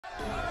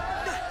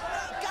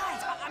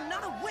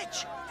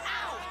witch!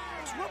 Ow!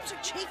 Those ropes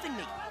are chafing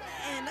me.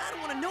 And I don't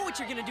want to know what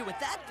you're gonna do with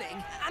that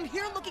thing. I'm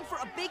here looking for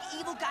a big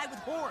evil guy with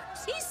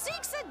horns. He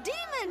seeks a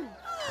demon!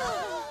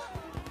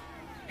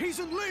 He's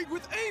in league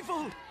with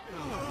evil!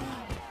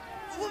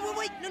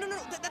 Wait, no,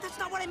 that's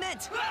not what I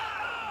meant.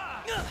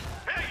 Hear ye,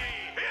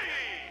 hear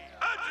ye!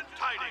 Urgent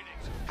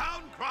tidings!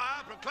 Town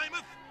crier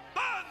proclaimeth,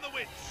 burn the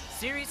witch!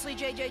 Seriously,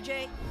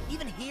 JJJ?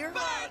 Even here?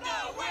 Burn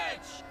the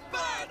witch!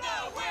 Burn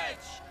the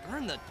witch!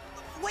 Burn the...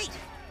 Wait,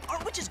 are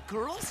witches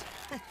girls?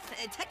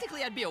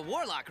 Technically, I'd be a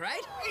warlock,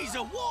 right? He's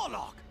a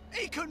warlock!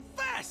 He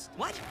confessed!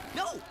 What?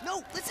 No,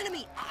 listen to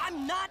me.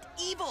 I'm not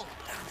evil.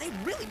 They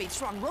really made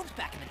strong ropes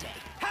back in the day.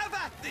 Have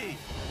at thee!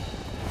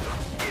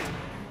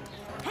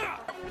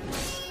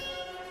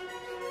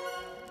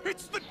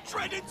 It's the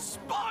dreaded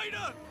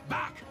spider!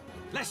 Back,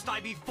 lest I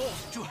be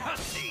forced to hurt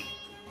thee!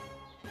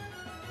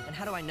 And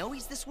how do I know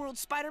he's this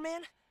world's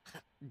Spider-Man?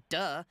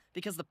 Duh,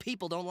 because the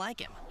people don't like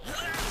him.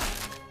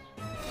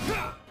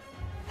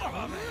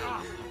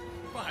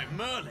 By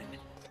Merlin,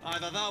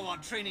 either thou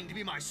art training to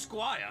be my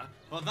squire,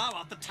 or thou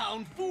art the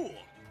town fool.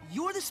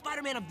 You're the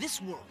Spider-Man of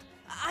this world.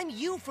 I'm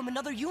you from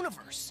another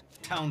universe.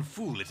 Town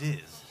fool it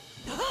is.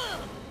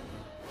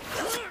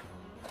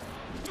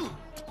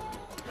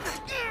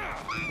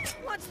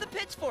 What's the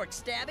pitchfork,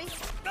 Stabby?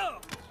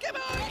 Come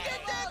on,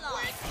 get that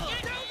witch!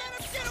 Don't let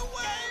him get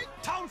away!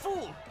 Town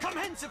fool, come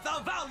hence if thou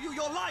value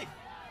your life!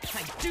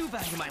 I do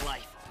value my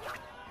life.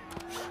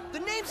 The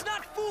name's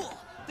not Fool.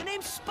 The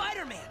name's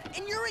Spider-Man,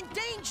 and you're in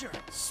danger.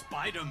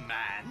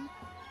 Spider-Man?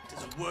 It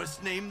is a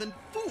worse name than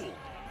fool.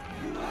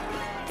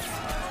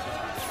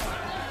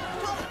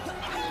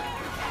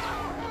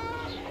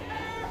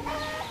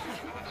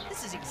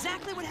 This is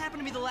exactly what happened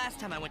to me the last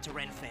time I went to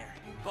Ren Fair.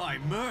 By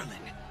Merlin,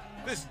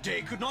 this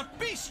day could not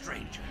be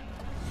stranger.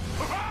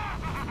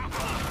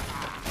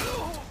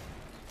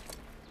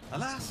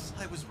 Alas,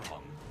 I was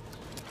wrong.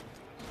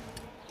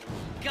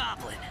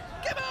 Goblin.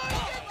 Come on,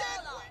 get that!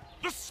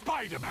 The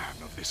Spider-Man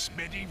of this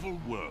medieval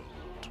world.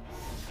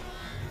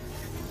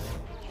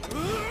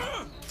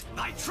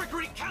 Thy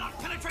trickery cannot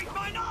penetrate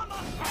mine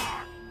armor!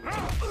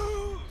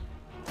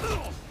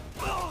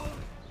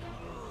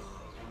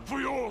 For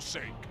your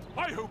sake,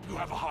 I hope you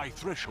have a high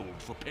threshold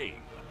for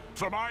pain.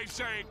 For my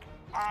sake,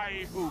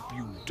 I hope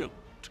you don't.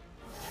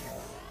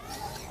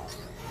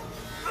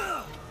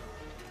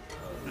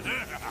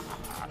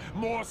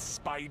 More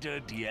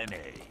spider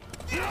DNA.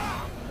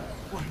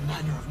 What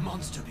manner of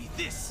monster be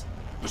this?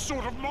 The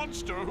sort of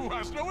monster who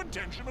has no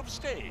intention of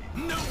staying.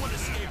 No one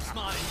escapes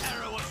my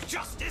arrow of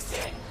justice!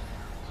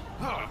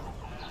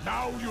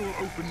 Now you'll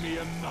open me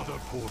another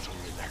portal,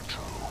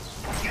 Electro.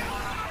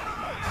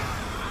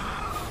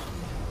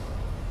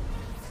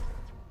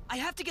 I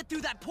have to get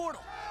through that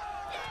portal.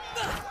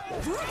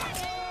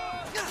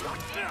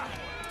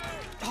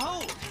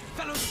 Hold,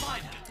 fellow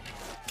spider!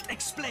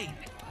 Explain.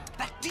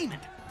 That demon,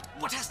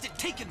 what hast it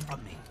taken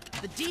from me?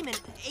 The demon,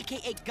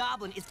 aka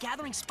Goblin, is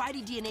gathering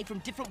Spidey DNA from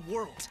different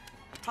worlds.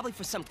 Probably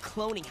for some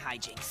cloning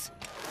hijinks.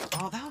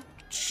 Are thou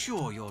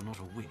sure you're not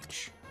a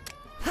witch?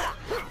 Ha!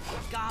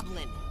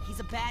 Goblin. He's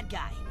a bad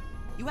guy.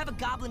 You have a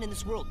goblin in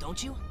this world,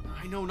 don't you?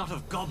 I know not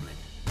of Goblin.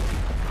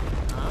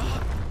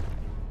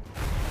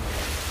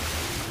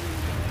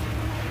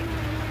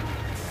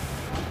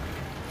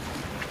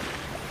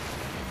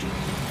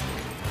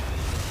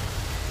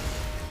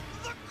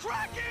 The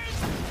Kraken!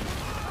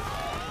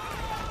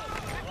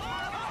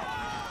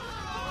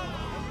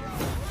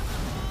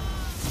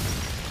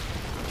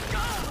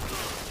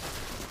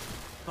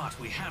 But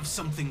we have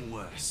something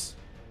worse.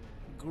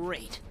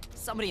 Great.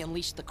 Somebody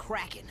unleashed the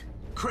Kraken.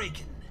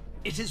 Kraken.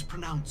 It is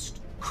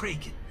pronounced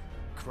Kraken.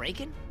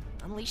 Kraken?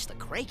 Unleash the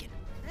Kraken?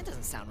 That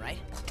doesn't sound right.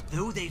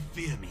 Though they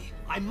fear me,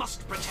 I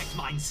must protect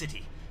mine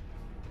city.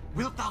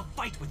 Wilt thou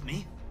fight with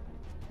me?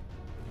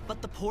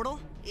 But the portal?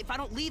 If I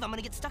don't leave, I'm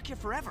gonna get stuck here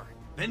forever.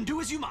 Then do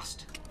as you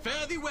must.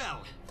 Fare thee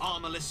well,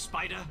 armorless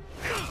spider.